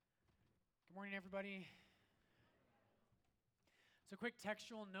Morning, everybody. So, quick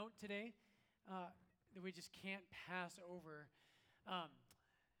textual note today that we just can't pass over.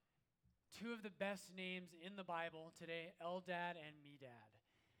 Two of the best names in the Bible today, Eldad and Medad,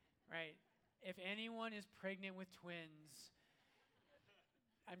 right? If anyone is pregnant with twins,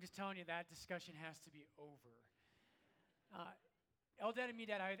 I'm just telling you that discussion has to be over. Eldad and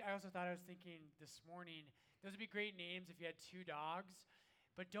Medad, I also thought, I was thinking this morning, those would be great names if you had two dogs,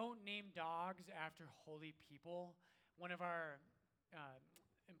 but don't name dogs after holy people. One of our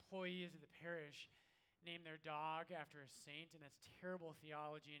employees of the parish named their dog after a saint, and that's terrible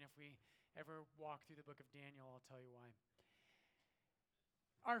theology, and if we ever walk through the book of Daniel, I'll tell you why.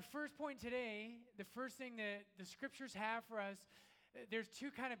 Our first point today, the first thing that the scriptures have for us, there's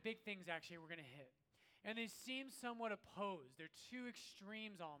two kind of big things actually we're going to hit. And they seem somewhat opposed. They're two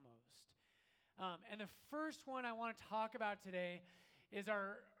extremes almost. And the first one I want to talk about today is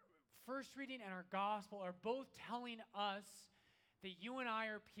our first reading and our gospel are both telling us that you and I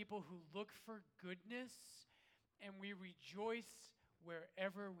are people who look for goodness and we rejoice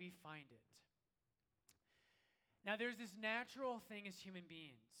wherever we find it. Now, there's this natural thing as human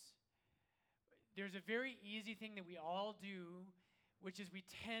beings. There's a very easy thing that we all do, which is we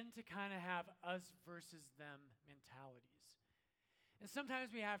tend to kind of have us versus them mentalities. And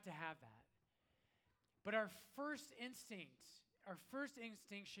sometimes we have to have that. But our first instinct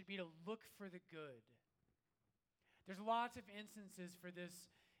should be to look for the good. There's lots of instances for this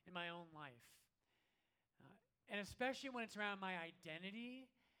in my own life. And especially when it's around my identity,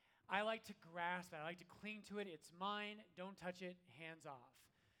 I like to grasp it. I like to cling to it. It's mine. Don't touch it. Hands off.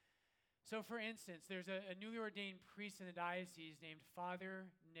 So for instance, there's a newly ordained priest in the diocese named Father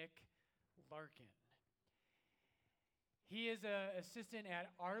Nick Larkin. He is an assistant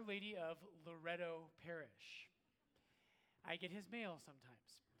at Our Lady of Loretto Parish. I get his mail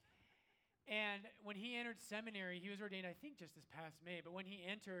sometimes. And when he entered seminary, he was ordained, I think, just this past May. But when he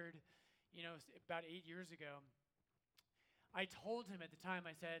entered, about 8 years ago, I told him at the time,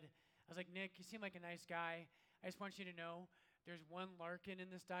 I was like, Nick, you seem like a nice guy. I just want you to know there's one Larkin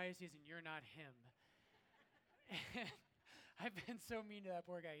in this diocese and you're not him. And I've been so mean to that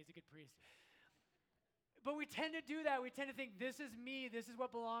poor guy. He's a good priest. But we tend to do that. We tend to think, this is me. This is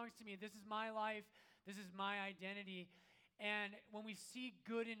what belongs to me. This is my life. This is my identity. And when we see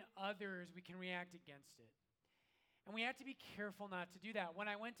good in others, we can react against it. And we have to be careful not to do that. When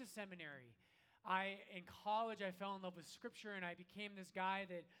I went to seminary, in college, I fell in love with Scripture, and I became this guy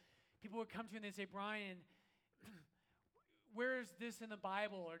that people would come to and they'd say, Brian, where is this in the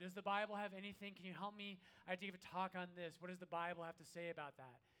Bible? Or does the Bible have anything? Can you help me? I had to give a talk on this. What does the Bible have to say about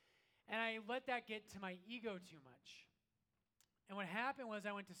that? And I let that get to my ego too much. And what happened was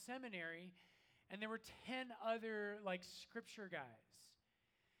I went to seminary, and there were 10 other Scripture guys.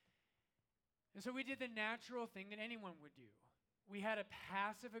 And so we did the natural thing that anyone would do. We had a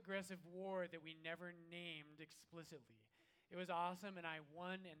passive-aggressive war that we never named explicitly. It was awesome, and I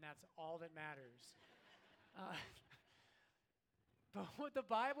won, and that's all that matters. But what the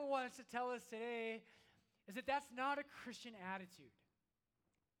Bible wants to tell us today is that that's not a Christian attitude.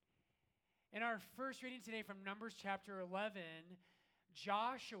 In our first reading today from Numbers chapter 11,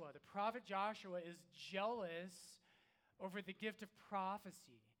 Joshua, the prophet Joshua, is jealous over the gift of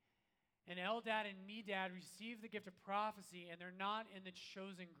prophecy. And Eldad and Medad receive the gift of prophecy, and they're not in the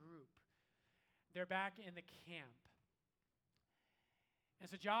chosen group. They're back in the camp. And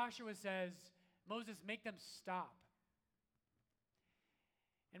so Joshua says, Moses, make them stop.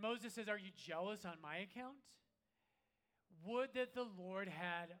 And Moses says, are you jealous on my account? Would that the Lord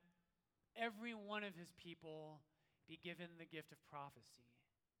had every one of his people be given the gift of prophecy.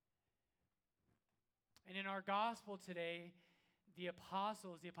 And in our gospel today, the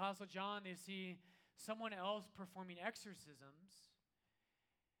Apostle John, they see someone else performing exorcisms.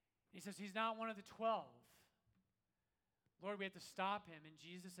 He says, he's not one of the 12. Lord, we have to stop him. And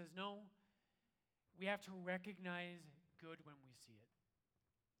Jesus says, no, we have to recognize good when we see it.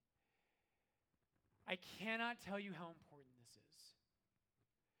 I cannot tell you how important this is.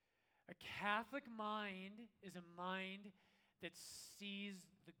 A Catholic mind is a mind that sees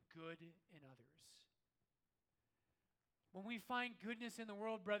the good in others. When we find goodness in the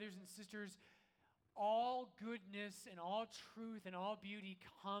world, brothers and sisters, all goodness and all truth and all beauty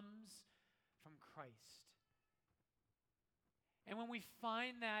comes from Christ. And when we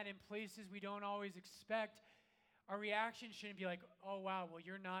find that in places we don't always expect, our reaction shouldn't be like, oh, wow, well,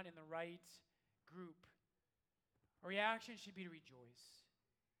 you're not in the right group. Our reaction should be to rejoice.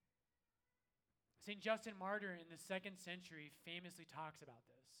 St. Justin Martyr in the 2nd century famously talks about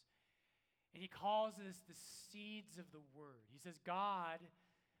this. And he calls this the seeds of the word. He says God,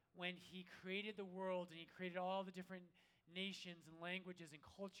 when when he created the world and he created all the different nations and languages and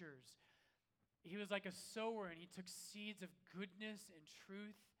cultures, he was like a sower, and he took seeds of goodness and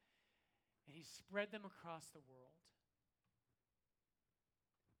truth and he spread them across the world.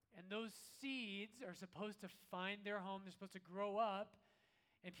 And those seeds are supposed to find their home. They're supposed to grow up,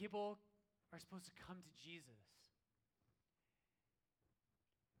 and people are supposed to come to Jesus.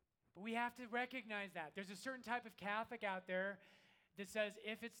 But we have to recognize that. There's a certain type of Catholic out there that says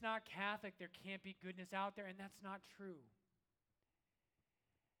if it's not Catholic, there can't be goodness out there, and that's not true.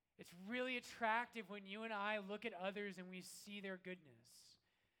 It's really attractive when you and I look at others and we see their goodness.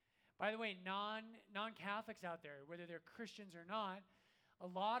 By the way, non-Catholics out there, whether they're Christians or not, a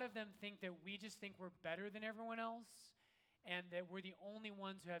lot of them think that we just think we're better than everyone else and that we're the only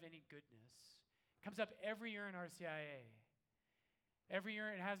ones who have any goodness. It comes up every year in RCIA. Every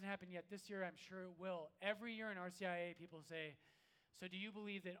year, it hasn't happened yet this year, I'm sure it will. Every year in RCIA, people say, so do you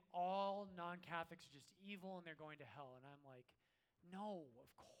believe that all non-Catholics are just evil and they're going to hell? And I'm like, no,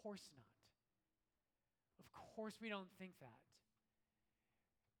 of course not. Of course we don't think that.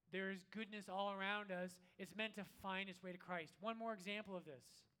 There is goodness all around us. It's meant to find its way to Christ. One more example of this.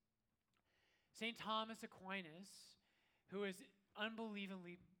 St. Thomas Aquinas, who is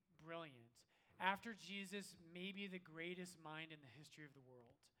unbelievably brilliant. After Jesus, maybe the greatest mind in the history of the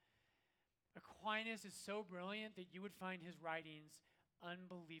world. Aquinas is so brilliant that you would find his writings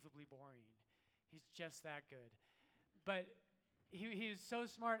unbelievably boring. He's just that good. But he is so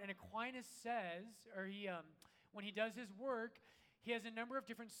smart, and Aquinas says, when he does his work, he has a number of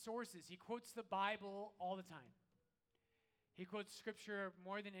different sources. He quotes the Bible all the time. He quotes Scripture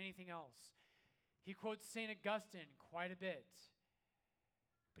more than anything else. He quotes St. Augustine quite a bit.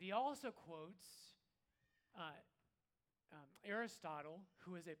 But he also quotes Aristotle,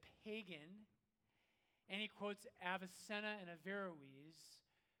 who is a pagan, and he quotes Avicenna and Averroes,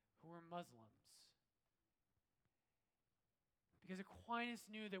 who were Muslims. Because Aquinas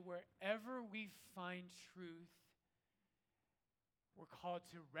knew that wherever we find truth, we're called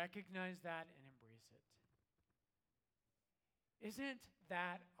to recognize that and embrace it. Isn't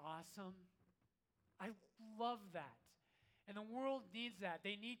that awesome? I love that. And the world needs that.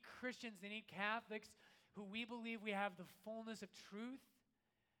 They need Christians, they need Catholics who we believe we have the fullness of truth,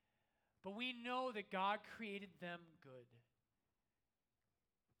 but we know that God created them good.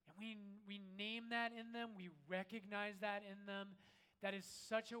 And we name that in them, we recognize that in them. That is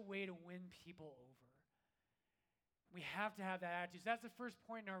such a way to win people over. We have to have that attitude. So that's the first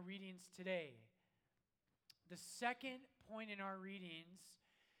point in our readings today. The second point in our readings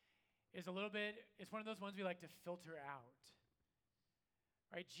is it's one of those ones we like to filter out.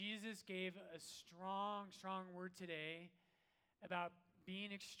 Right? Jesus gave a strong word today about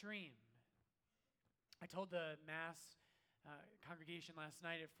being extreme. I told the Mass congregation last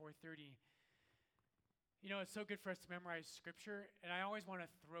night at 4:30, it's so good for us to memorize Scripture, and I always want to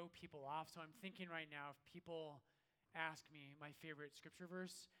throw people off. So I'm thinking right now, if people ask me my favorite Scripture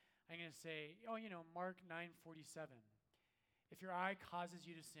verse, I'm going to say, Mark 9:47. If your eye causes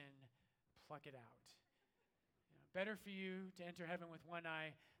you to sin, pluck it out. Better for you to enter heaven with one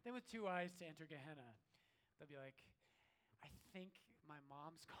eye than with two eyes to enter Gehenna. They'll be like, I think my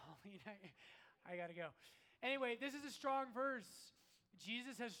mom's calling. I got to go. Anyway, this is a strong verse.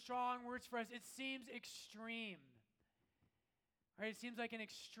 Jesus has strong words for us. It seems extreme. Right? It seems like an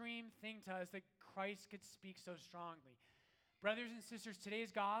extreme thing to us that Christ could speak so strongly. Brothers and sisters,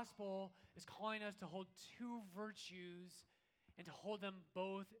 today's gospel is calling us to hold two virtues and to hold them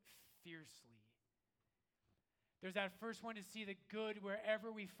both fiercely. There's that first one, to see the good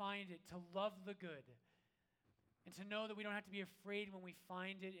wherever we find it, to love the good, and to know that we don't have to be afraid when we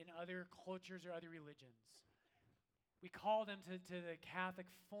find it in other cultures or other religions. We call them to the Catholic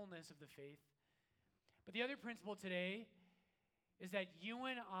fullness of the faith. But the other principle today is that you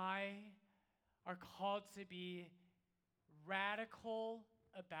and I are called to be radical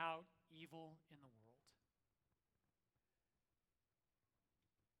about evil in the world.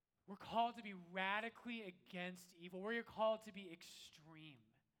 We're called to be radically against evil. We're called to be extreme.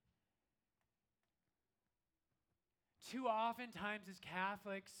 Too oftentimes as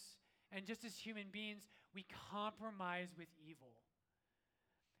Catholics and just as human beings, we compromise with evil.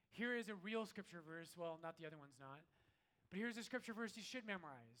 Here is a real Scripture verse. Well, not the other one's not. But here's a Scripture verse you should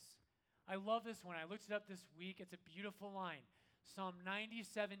memorize. I love this one. I looked it up this week. It's a beautiful line. Psalm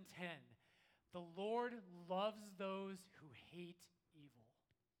 97:10. The Lord loves those who hate evil.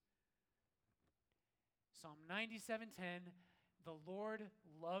 Psalm 97:10. The Lord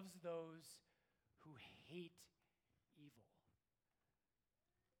loves those who hate evil.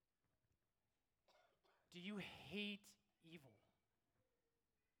 Do you hate evil?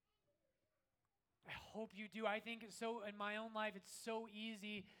 hope you do. I think so in my own life, it's so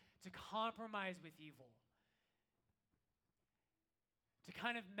easy to compromise with evil, to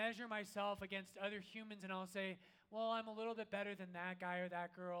kind of measure myself against other humans, and I'll say, well, I'm a little bit better than that guy or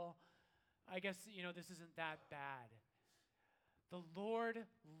that girl. I guess, this isn't that bad. The Lord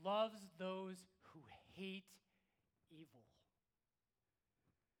loves those who hate evil.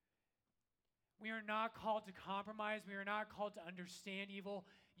 We are not called to compromise. We are not called to understand evil.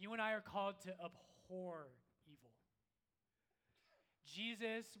 You and I are called to abhor evil.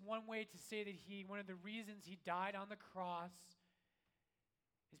 Jesus, one way to say that one of the reasons he died on the cross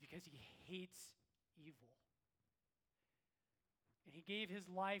is because he hates evil. And he gave his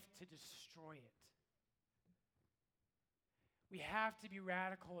life to destroy it. We have to be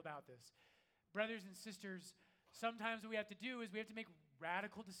radical about this. Brothers and sisters, sometimes what we have to do is we have to make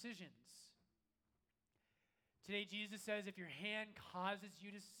radical decisions. Today, Jesus says, if your hand causes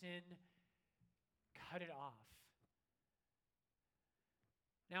you to sin, cut it off.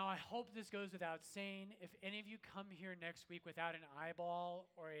 Now, I hope this goes without saying. If any of you come here next week without an eyeball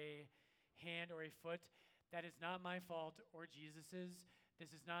or a hand or a foot, that is not my fault or Jesus's. This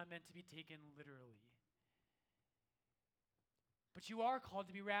is not meant to be taken literally. But you are called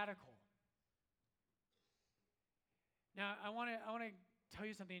to be radical. Now, I want to tell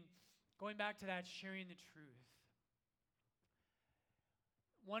you something, going back to that sharing the truth.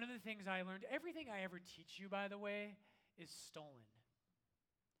 One of the things I learned, everything I ever teach you, by the way, is stolen.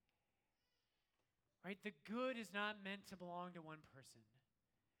 Right? The good is not meant to belong to one person.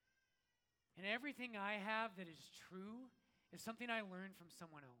 And everything I have that is true is something I learned from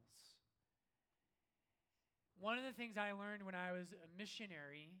someone else. One of the things I learned when I was a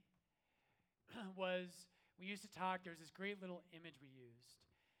missionary was we used to talk, there's this great little image we used.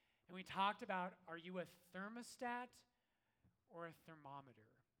 And we talked about, are you a thermostat or a thermometer?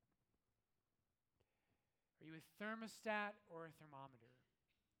 Are you a thermostat or a thermometer?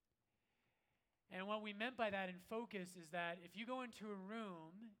 And what we meant by that in focus is that if you go into a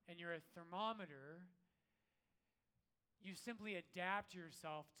room and you're a thermometer, you simply adapt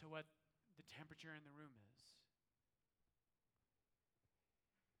yourself to what the temperature in the room is.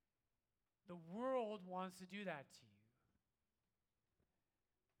 The world wants to do that to you.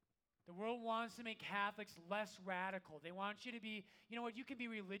 The world wants to make Catholics less radical. They want you to be, you can be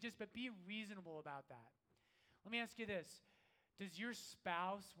religious, but be reasonable about that. Let me ask you this. Does your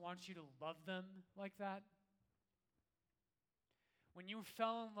spouse want you to love them like that? When you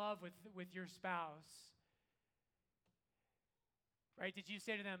fell in love with your spouse, right, did you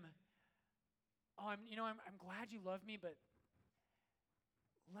say to them, oh, I'm glad you love me, but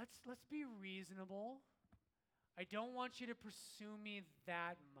let's be reasonable. I don't want you to pursue me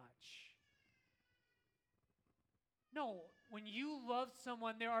that much. No, when you love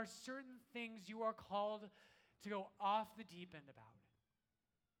someone, there are certain things you are called to go off the deep end about.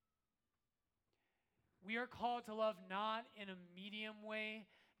 We are called to love not in a medium way,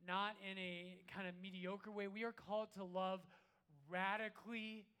 not in a kind of mediocre way. We are called to love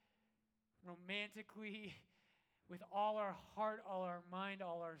radically, romantically, with all our heart, all our mind,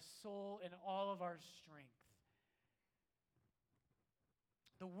 all our soul, and all of our strength.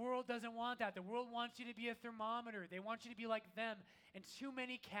 The world doesn't want that. The world wants you to be a thermometer. They want you to be like them. And too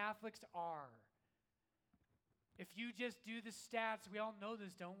many Catholics are. If you just do the stats, we all know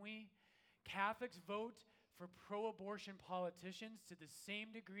this, don't we? Catholics vote for pro-abortion politicians to the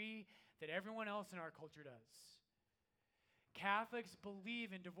same degree that everyone else in our culture does. Catholics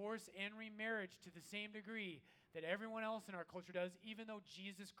believe in divorce and remarriage to the same degree that everyone else in our culture does, even though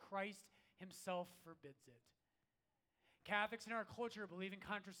Jesus Christ himself forbids it. Catholics in our culture believe in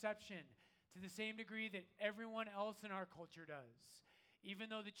contraception to the same degree that everyone else in our culture does, even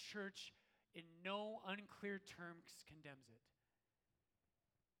though the church in no unclear terms condemns it.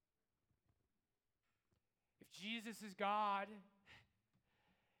 If Jesus is God,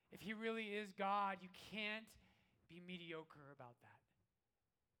 if he really is God, you can't be mediocre about that.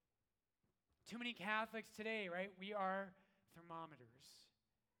 Too many Catholics today, right? We are thermometers.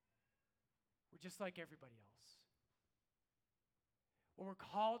 We're just like everybody else. What we're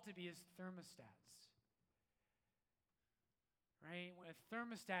called to be is thermostats. Right? When a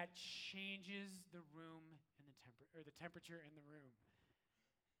thermostat changes the room and the temperature in the room.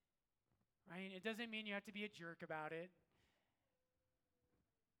 Right? It doesn't mean you have to be a jerk about it.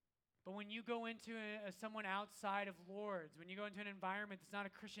 But when you go into someone outside of Lourdes, when you go into an environment that's not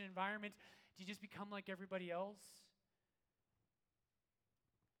a Christian environment, do you just become like everybody else?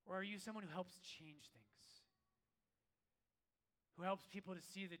 Or are you someone who helps change things? Who helps people to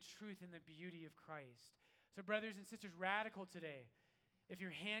see the truth and the beauty of Christ? So brothers and sisters, radical today. If your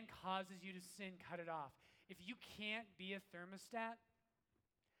hand causes you to sin, cut it off. If you can't be a thermostat,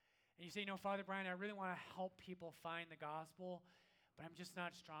 and you say, no, Father Brian, I really want to help people find the gospel, but I'm just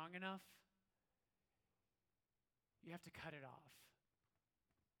not strong enough, you have to cut it off.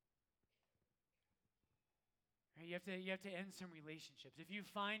 Right? You have to end some relationships. If you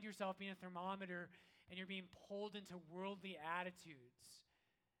find yourself being a thermometer and you're being pulled into worldly attitudes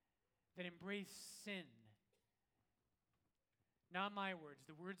that embrace sin, not my words,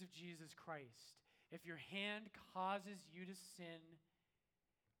 the words of Jesus Christ. If your hand causes you to sin,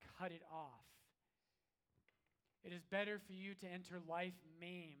 cut it off. It is better for you to enter life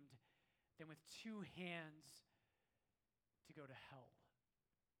maimed than with two hands to go to hell.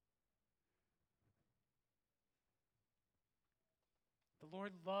 The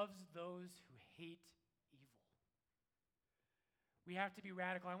Lord loves those who hate evil. We have to be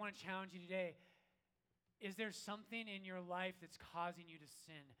radical. I want to challenge you today. Is there something in your life that's causing you to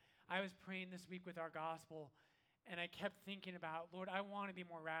sin? I was praying this week with our gospel, and I kept thinking about, Lord, I want to be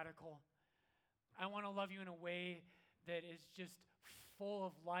more radical. I want to love you in a way that is just full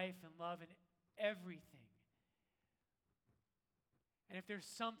of life and love and everything. And if there's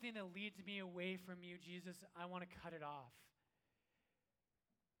something that leads me away from you, Jesus, I want to cut it off.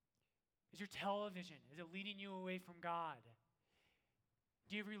 Is your television, is it leading you away from God?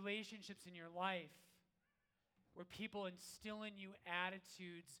 Do you have relationships in your life where people instill in you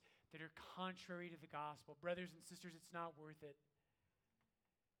attitudes that are contrary to the gospel? Brothers and sisters, it's not worth it.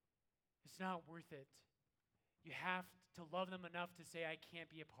 It's not worth it. You have to love them enough to say, I can't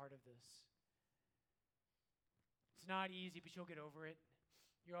be a part of this. It's not easy, but you'll get over it.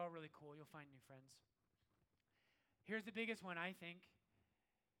 You're all really cool. You'll find new friends. Here's the biggest one, I think.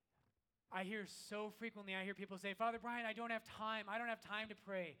 I hear so frequently, I hear people say, Father Brian, I don't have time. I don't have time to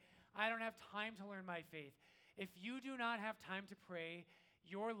pray. I don't have time to learn my faith. If you do not have time to pray,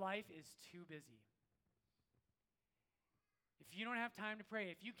 your life is too busy. If you don't have time to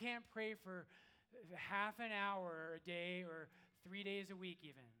pray, if you can't pray for half an hour a day or 3 days a week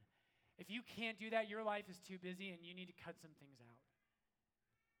even, if you can't do that, your life is too busy and you need to cut some things out.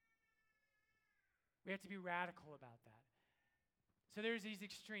 We have to be radical about that. So there's these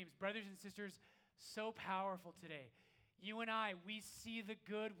extremes. Brothers and sisters, so powerful today. You and I, we see the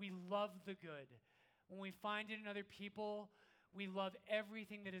good, we love the good. When we find it in other people, we love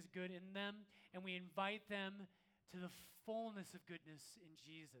everything that is good in them, and we invite them to the fullness of goodness in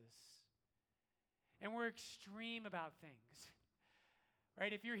Jesus. And we're extreme about things.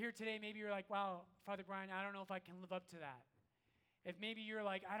 Right? If you're here today, maybe you're like, wow, Father Brian, I don't know if I can live up to that. If maybe you're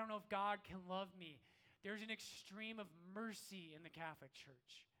like, I don't know if God can love me. There's an extreme of mercy in the Catholic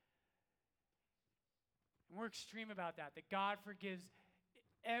Church. And we're extreme about that God forgives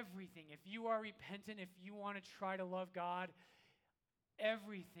everything. If you are repentant, if you want to try to love God,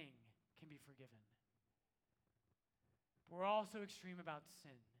 everything can be forgiven. But we're also extreme about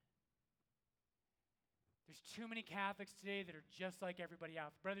sin. There's too many Catholics today that are just like everybody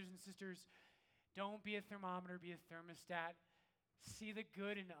else. Brothers and sisters, don't be a thermometer, be a thermostat. See the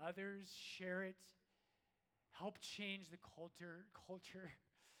good in others, share it. Help change the culture.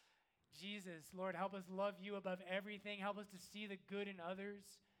 Jesus, Lord, help us love you above everything. Help us to see the good in others.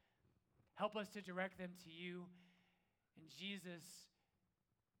 Help us to direct them to you. And Jesus,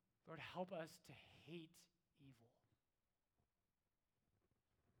 Lord, help us to hate evil.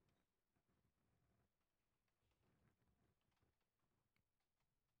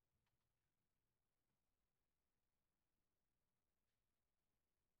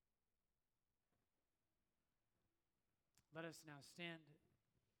 Let us now stand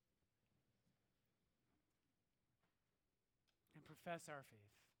and profess our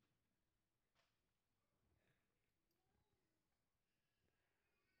faith.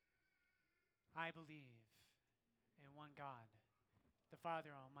 I believe in one God, the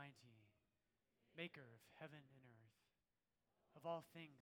Father Almighty, maker of heaven and earth, of all things